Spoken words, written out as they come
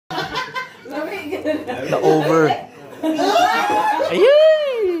The over.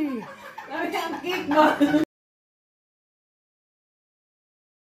 Ayay!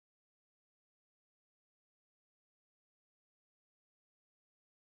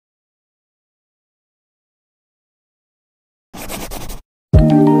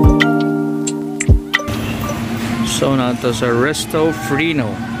 So na to sa Resto Freeno.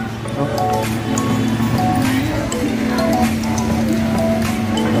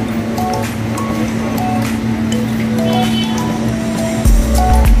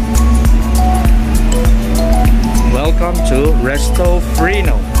 Welcome to Resto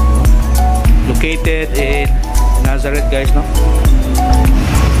Freeno, located in Nazareth, guys, no?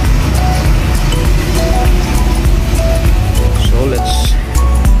 So let's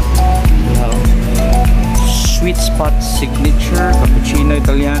sweet spot signature cappuccino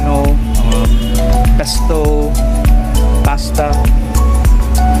Italiano, pesto, pasta.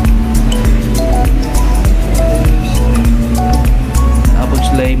 Tapos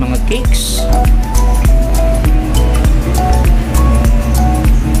sila yung mga cakes.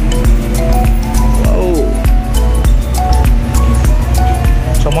 Wow!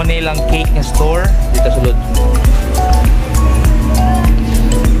 So mo nilang cake na store dito sulod.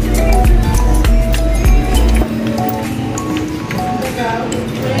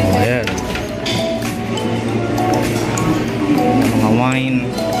 Ayan. Mga wine.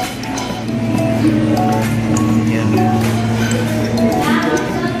 Ayan.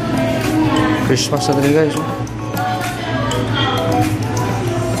 Christmas na talaga, guys.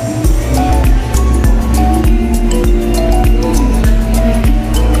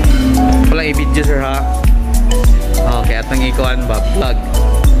 Walang i-video, sir, ha? Okay, at nang ikuan ba? Plug.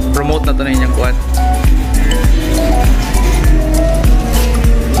 Promote na ito na inyong kuan.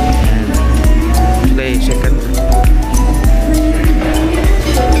 Play second.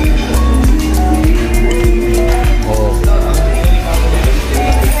 Oh.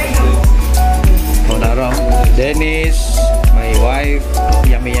 Oh, naro. Dennis, my wife,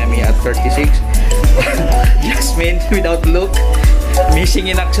 yummy at 36. Jasmine, without look. Missing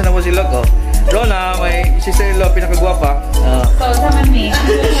in action na mo si Lok, oh. Rona, may sister-in-law, pinakagwapa. So, sama ni.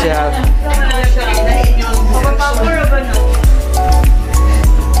 Siya.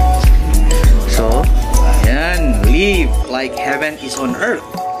 So, yan. Live like heaven is on earth.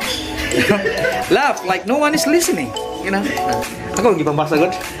 Laugh like no one is listening. You know? Ako, hindi pa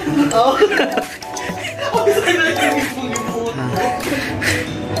masagot. Oh.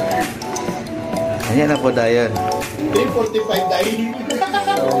 Ayan na po, Dayan. 3:45 dahil.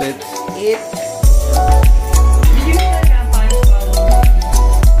 So, let's eat.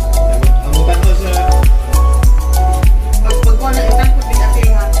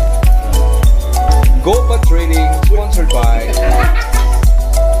 GoPa Trading, sponsored by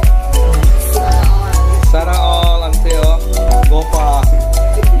Sana all until GoPa.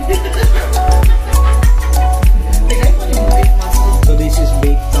 So this is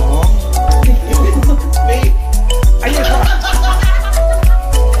baked tahong. Baked. Ayun.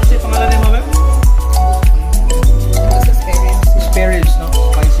 Kasi pangalan niya, ma'am? Spare ribs, no?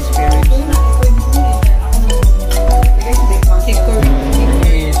 Spicy spare ribs.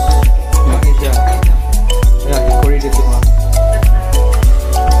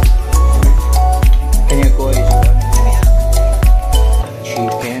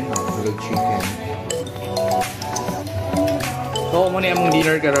 So, muna yung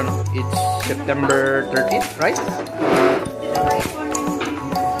dinner karon. It's September 13th, right?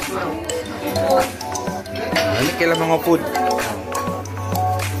 Ano kailan mga food?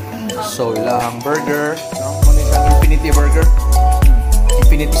 So, ilang burger. Muna isang infinity burger.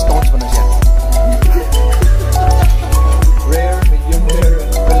 Infinity stones mo na siya. Rare, medium rare,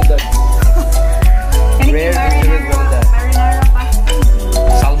 well done. Rare, medium well done.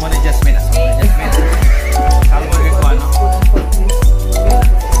 Salmon and jasmine. Salmon and guano.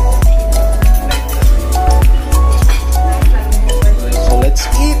 So let's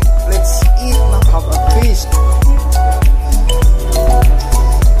eat. Let's eat. Now have a feast.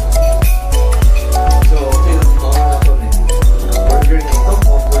 So, burger nito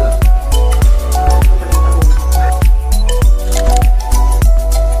o wala?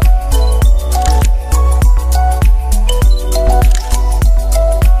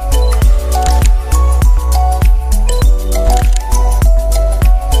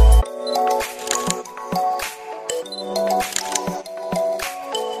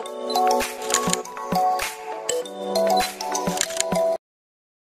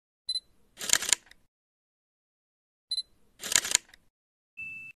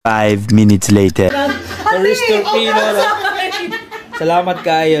 Five minutes later. Resto Freeno. Salamat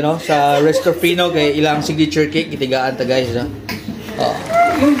kayo no sa Resto Freeno kay ilang signature cake itigaan ta guys no. Oh.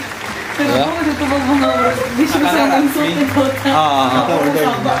 Yeah.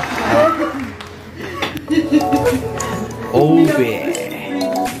 Obe.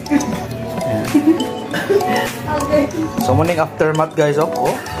 So morning aftermath guys oh.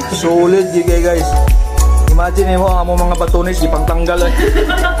 Oh, solid gigay guys. Imagine mo ang mga batunis di pangtanggal eh.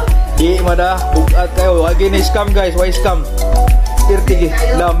 Di mada bugat kayo. Wag ni scam guys, why scam? Tirti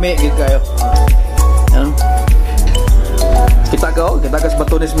lami gid kayo. Ano? Kita ka sa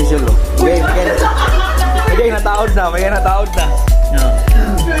batunis Michelle oh. Okay, nataod na, may nataod na.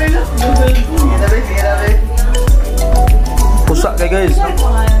 Pusa kay guys.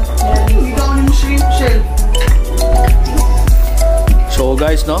 So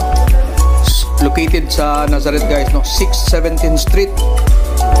guys no, located sa Nazareth guys no, 617 Street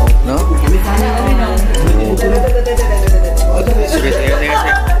no. Sige.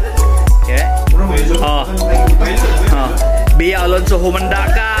 Okay. Bia Alonso humanda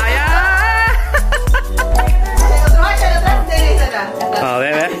ka.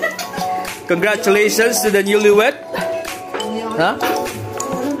 Bebe. Congratulations to the newlywed. Ha?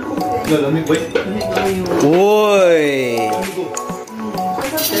 Uy.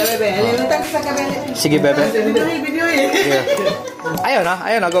 Sige, bebe. Yeah. Ayaw na.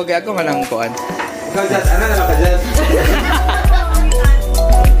 Ako nga ng kuan. Ikaw, Jazz. Ano naman ka, Jazz?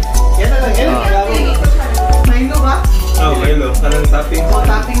 Yan na lang. Milo ba? Oo, Milo. Anong toppings? Oo,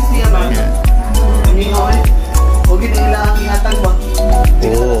 toppings niya ba? Milo eh. Huwag nila ang ingatag ba?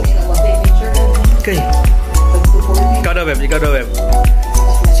 Oo. Okay. Ikaw daw, Beb.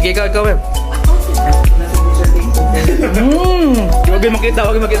 Sige, ikaw, Beb. Huwag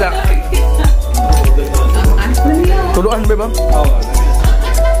makita. Tuluan, Beb, ha? Oo.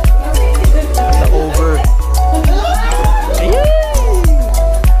 Over.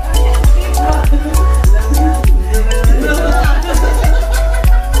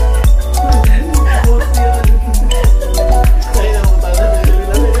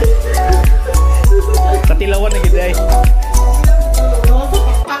 Katilawan na gid ay.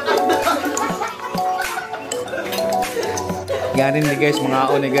 Ganin ni guys, mga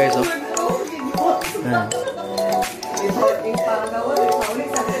aon ni guys oh.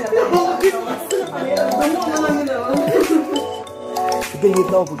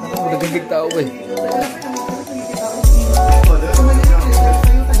 Gigit na ako, gigit tao eh.